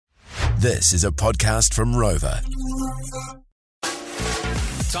This is a podcast from Rover.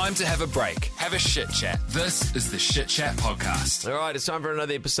 Time to have a break. Have a shit chat. This is the Shit Chat Podcast. All right, it's time for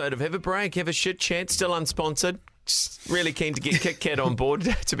another episode of Have a Break, Have a Shit Chat, still unsponsored. Just really keen to get Kit Kat on board,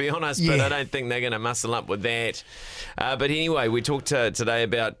 to be honest, but I don't think they're going to muscle up with that. But anyway, we talked today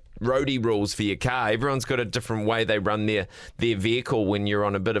about roadie rules for your car. Everyone's got a different way they run their vehicle when you're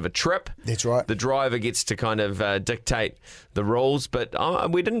on a bit of a trip. That's right. The driver gets to kind of dictate the rules, but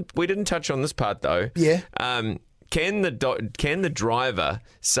we didn't touch on this part though. Yeah. Can the driver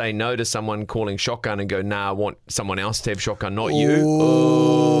say no to someone calling shotgun and go, nah, I want someone else to have shotgun, not you?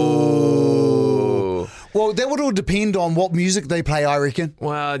 Oh. Well, that would all depend on what music they play, I reckon.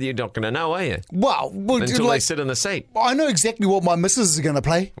 Well, you're not going to know, are you? Well Until they sit in the seat. I know exactly what my missus is going to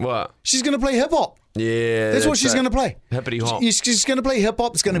play. What? She's going to play hip-hop. Yeah. That's what she's going to play. Hippity hop. She's going to play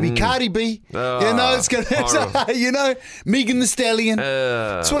hip-hop. It's going to be Cardi B. It's going to, Megan Thee Stallion.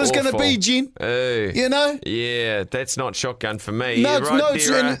 That's what it's going to be, Jen. Yeah, that's not shotgun for me. No,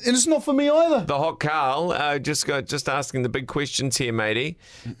 and it's not for me either. The hot Carl, just asking the big questions here, matey.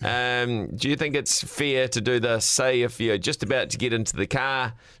 Do you think it's fair to do this? Say if you're just about to get into the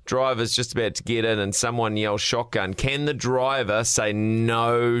car, driver's just about to get in and someone yells shotgun, can the driver say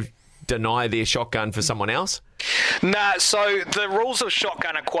no, deny their shotgun for someone else? Nah, so the rules of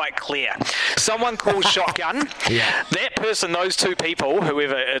shotgun are quite clear. Someone calls shotgun, that person, those two people,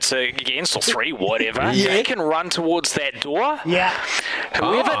 whoever it's against, or three, whatever, they can run towards that door. Yeah.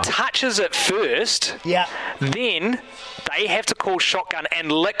 Whoever touches it first, then they have to call shotgun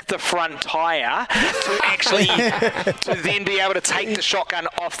and lick the front tyre to actually to then be able to take the shotgun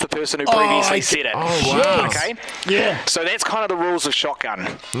off the person who previously said it. Oh, wow. Okay? Yeah. So that's kind of the rules of shotgun.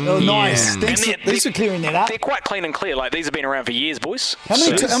 Oh, nice. Thanks for clearing that up. They're quite clean and clear. Like, these have been around for years, boys. How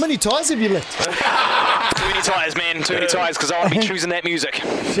many tyres have you licked? Too many tyres, man. Too many tyres, because I want to be choosing that music.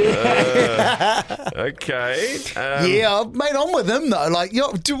 Okay. Mate, I'm with him, though. Like,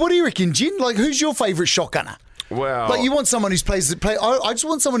 what do you reckon, Jen? Like, who's your favourite shotgunner? Well, Like, you want someone who's I just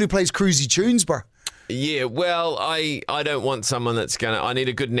want someone who plays cruisy tunes, bro. yeah, well, I don't want someone that's I need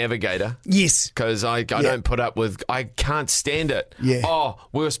a good navigator. Yes. Because I don't put up with, I can't stand it. Yeah. Oh,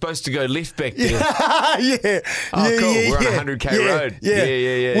 we were supposed to go left back there. Yeah. Oh, cool. We're on a 100k road.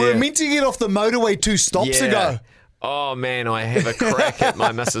 Yeah. We're meant to get off the motorway 2 stops ago. Oh, man, I have a crack at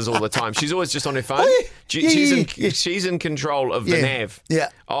my missus all the time. She's always just on her phone. Oh, She's in control of the nav. Yeah.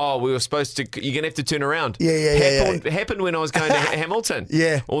 Oh, we were supposed to, you're going to have to turn around. Happened when I was going to Hamilton.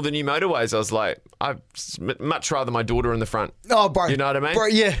 Yeah. All the new motorways, I was like, I'd much rather my daughter in the front. Oh, bro. You know what I mean? Bro,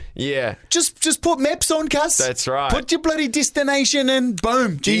 yeah. Yeah. Just put maps on, cuz. That's right. Put your bloody destination in,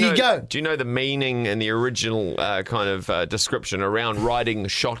 boom, there you go. Do you know the meaning and the original kind of description around riding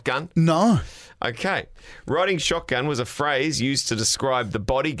shotgun? No. Okay. Riding shotgun was a phrase used to describe the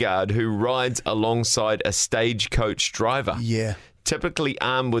bodyguard who rides alongside a stagecoach driver. Yeah. Typically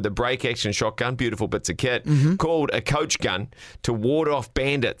armed with a break-action shotgun, beautiful bits of kit, called a coach gun, to ward off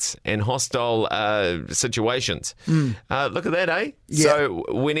bandits and hostile situations. Look at that, eh? Yeah. So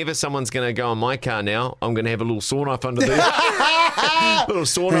whenever someone's going to go on my car now, I'm going to have a little sawn-off under the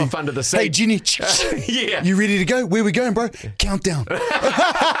off under the seat. Hey, Ginny. Yeah. You ready to go? Where we going, bro? Countdown.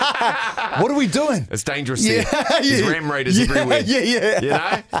 What are we doing? It's dangerous here. There's ram raiders everywhere. Yeah. You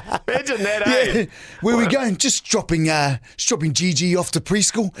know? Imagine that, eh? Where we going? Just dropping GG off to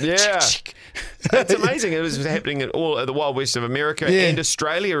preschool. Yeah. That's amazing. It was happening at all the Wild West of America and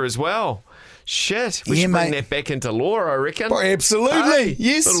Australia as well. Shit. We should bring that back into law, I reckon. Oh, absolutely. Hey,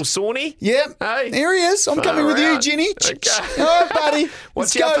 yes. Little Sawney. Yep. Hey. There he is. I'm coming with you, Jenny. Okay. All right, buddy.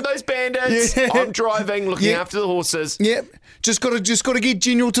 Watch Let's out go. for those bandits. Yeah. I'm driving, looking after the horses. Yep. Just got to get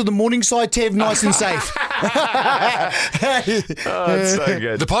General to the Morningside Tav nice and safe. Oh, it's so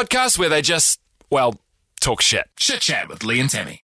good. The podcast where they just, talk shit. Shit Chat with Lee and Tammy.